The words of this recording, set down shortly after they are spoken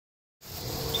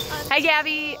Hi,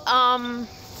 Gabby.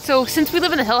 So since we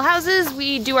live in the hill houses,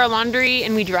 we do our laundry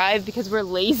and we drive because we're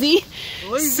lazy.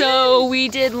 So we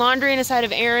did laundry on the side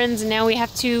of errands, and now we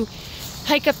have to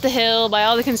hike up the hill by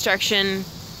all the construction.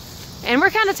 And we're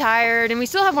kind of tired, and we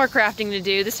still have more crafting to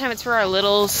do. This time it's for our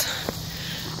littles.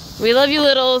 We love you,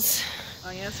 littles.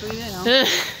 Oh, yes, we do.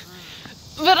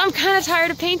 But I'm kind of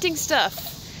tired of painting stuff.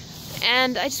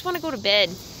 And I just want to go to bed.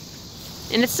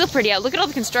 And it's still pretty out. Look at all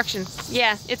the construction.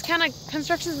 Yeah, it's kind of,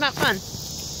 construction's not fun.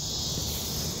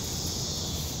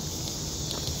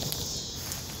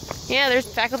 Yeah, there's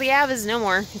Faculty Ave is no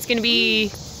more. It's going to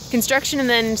be construction and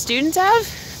then Students Ave?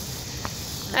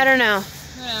 I don't know.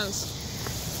 Who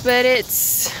knows? But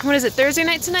it's, what is it, Thursday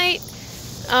night tonight?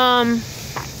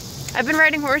 I've been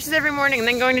riding horses every morning and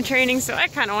then going to training, so I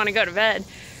kind of want to go to bed.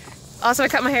 Also, I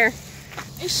cut my hair.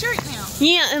 It's short now.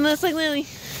 Yeah, and looks like Lily.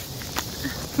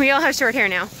 We all have short hair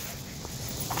now.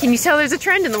 Can you tell there's a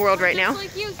trend in the world right now?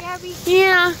 Just like you, Gabby.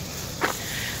 Yeah.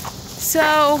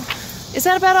 So, is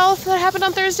that about all that happened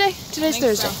on Thursday? Today's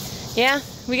Thursday. So. Yeah,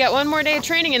 we got one more day of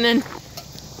training and then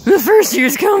the first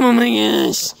year's come. Oh my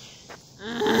gosh.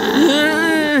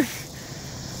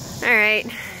 All right,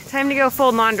 time to go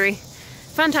fold laundry.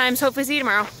 Fun times. Hopefully see you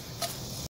tomorrow.